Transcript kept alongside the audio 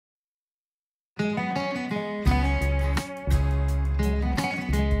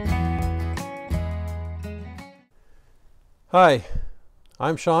Hi,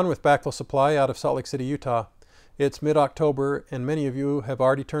 I'm Sean with Backflow Supply out of Salt Lake City, Utah. It's mid-October and many of you have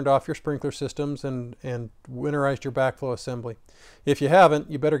already turned off your sprinkler systems and winterized your backflow assembly. If you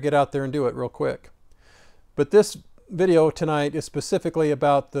haven't, you better get out there and do it real quick. But this video tonight is specifically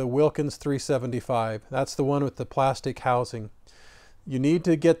about the Wilkins 375. That's the one with the plastic housing. You need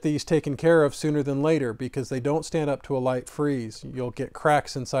to get these taken care of sooner than later because they don't stand up to a light freeze. You'll get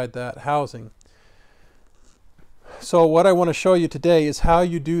cracks inside that housing. So what I want to show you today is how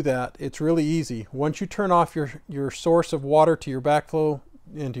you do that. It's really easy. Once you turn off your source of water to your backflow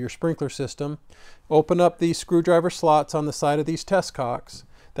into your sprinkler system, open up these screwdriver slots on the side of these test cocks.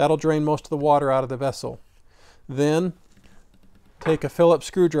 That'll drain most of the water out of the vessel. Then take a Phillips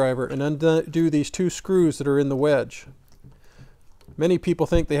screwdriver and undo these two screws that are in the wedge. Many people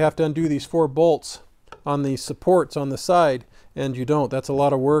think they have to undo these 4 bolts on these supports on the side, and you don't. That's a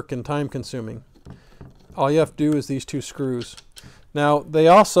lot of work and time consuming. All you have to do is these 2 screws. Now they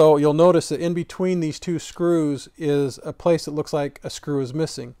also, you'll notice that in between these 2 screws is a place that looks like a screw is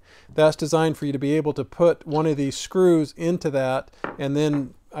missing. That's designed for you to be able to put one of these screws into that and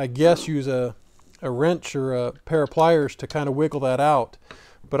then I guess use a wrench or a pair of pliers to kind of wiggle that out.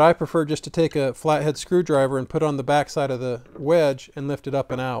 But I prefer just to take a flathead screwdriver and put on the back side of the wedge and lift it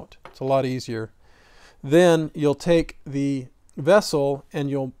up and out. It's a lot easier. Then you'll take the vessel and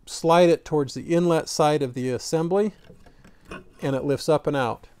you'll slide it towards the inlet side of the assembly and it lifts up and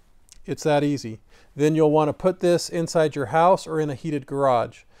out. It's that easy. Then you'll want to put this inside your house or in a heated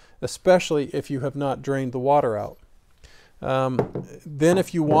garage, especially if you have not drained the water out. Then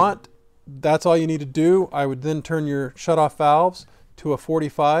if you want, that's all you need to do. I would then turn your shutoff valves to a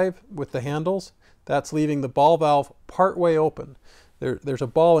 45 with the handles. That's leaving the ball valve partway open. There's a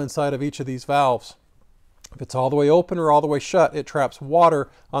ball inside of each of these valves. If it's all the way open or all the way shut, it traps water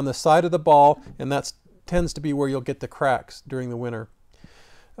on the side of the ball, and that tends to be where you'll get the cracks during the winter.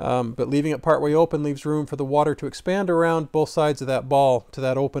 But leaving it partway open leaves room for the water to expand around both sides of that ball to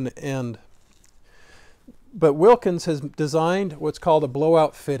that open end. But Wilkins has designed what's called a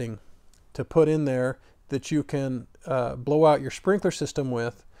blowout fitting to put in there that you can blow out your sprinkler system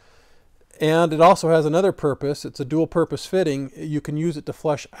with. And it also has another purpose. It's a dual purpose fitting. You can use it to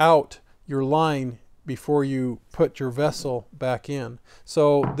flush out your line before you put your vessel back in.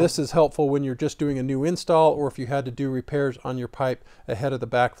 So this is helpful when you're just doing a new install or if you had to do repairs on your pipe ahead of the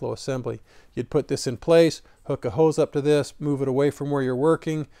backflow assembly. You'd put this in place, hook a hose up to this, move it away from where you're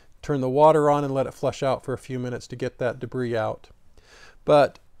working, turn the water on and let it flush out for a few minutes to get that debris out.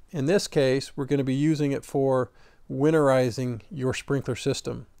 But in this case, we're going to be using it for winterizing your sprinkler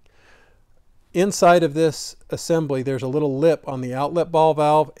system. Inside of this assembly, there's a little lip on the outlet ball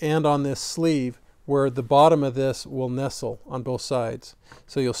valve and on this sleeve where the bottom of this will nestle on both sides.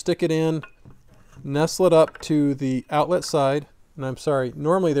 So you'll stick it in, nestle it up to the outlet side, and I'm sorry,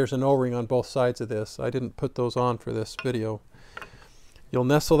 normally there's an O-ring on both sides of this. I didn't put those on for this video. You'll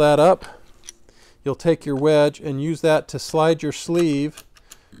nestle that up. You'll take your wedge and use that to slide your sleeve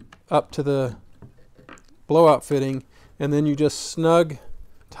up to the blowout fitting, and then you just snug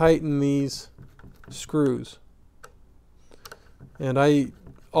tighten these screws. And I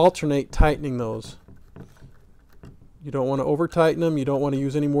alternate tightening those. You don't want to over tighten them. You don't want to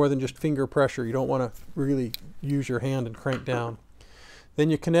use any more than just finger pressure. You don't want to really use your hand and crank down.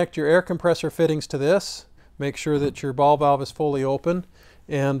 Then you connect your air compressor fittings to this. Make sure that your ball valve is fully open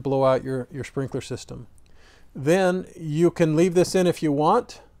and blow out your sprinkler system. Then you can leave this in if you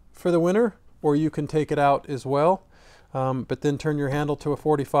want for the winter, or you can take it out as well. But then turn your handle to a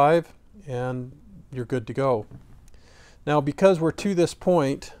 45 and you're good to go. Now because we're to this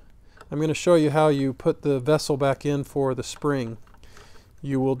point, I'm going to show you how you put the vessel back in for the spring.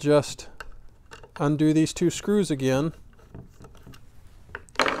 You will just undo these 2 screws again,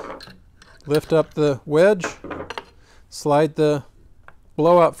 lift up the wedge, slide the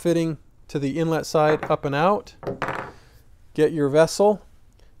blowout fitting to the inlet side up and out, get your vessel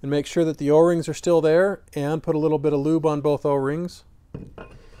and make sure that the O-rings are still there and put a little bit of lube on both O-rings.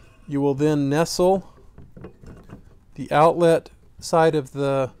 You will then nestle the outlet side of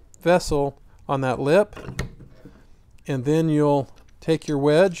the vessel on that lip, and then you'll take your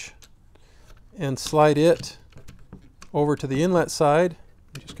wedge and slide it over to the inlet side.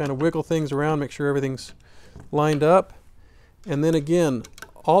 You just kind of wiggle things around, make sure everything's lined up, and then again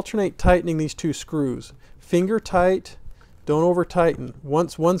alternate tightening these 2 screws. Finger tight, don't over tighten.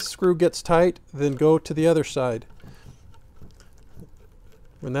 Once one screw gets tight, then go to the other side.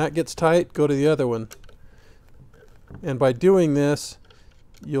 When that gets tight, go to the other one. And by doing this,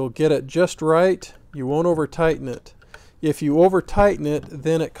 you'll get it just right. You won't over tighten it. If you over tighten it,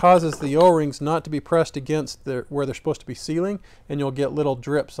 then it causes the O-rings not to be pressed against where they're supposed to be sealing, and you'll get little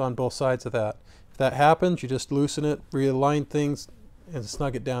drips on both sides of that. If that happens, you just loosen it, realign things, and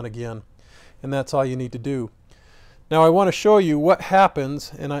snug it down again. And that's all you need to do. Now I want to show you what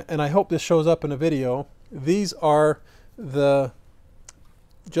happens, and I hope this shows up in a video. These are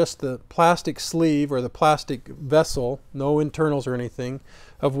just the plastic sleeve or the plastic vessel, no internals or anything,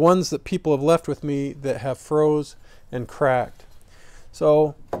 of ones that people have left with me that have froze and cracked.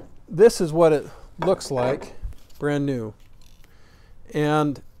 So this is what it looks like, brand new.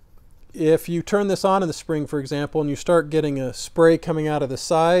 And if you turn this on in the spring, for example, and you start getting a spray coming out of the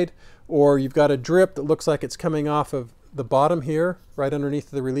side, or you've got a drip that looks like it's coming off of the bottom here, right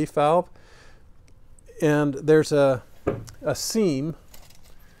underneath the relief valve, and there's a seam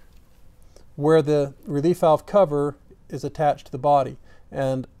where the relief valve cover is attached to the body.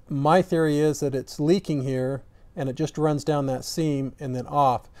 And my theory is that it's leaking here, and it just runs down that seam and then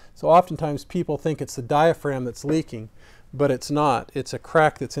off. So oftentimes people think it's the diaphragm that's leaking, but it's not. It's a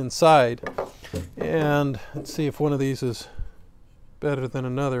crack that's inside. And let's see if one of these is better than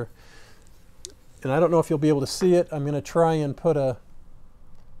another. And I don't know if you'll be able to see it. I'm going to try and put a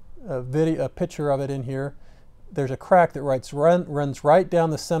picture of it in here. There's a crack that runs right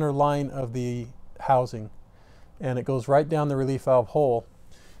down the center line of the housing, and it goes right down the relief valve hole.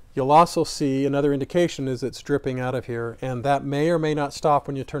 You'll also see another indication is it's dripping out of here, and that may or may not stop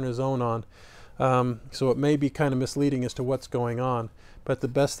when you turn a zone on. So it may be kind of misleading as to what's going on. But the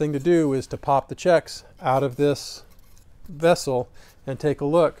best thing to do is to pop the checks out of this vessel and take a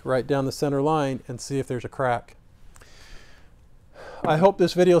look right down the center line and see if there's a crack. I hope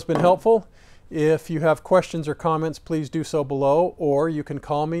this video has been helpful. If you have questions or comments, please do so below, or you can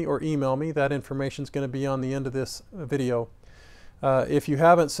call me or email me. That information is going to be on the end of this video. If you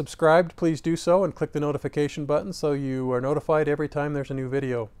haven't subscribed, please do so and click the notification button so you are notified every time there's a new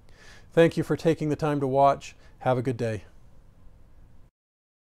video. Thank you for taking the time to watch. Have a good day.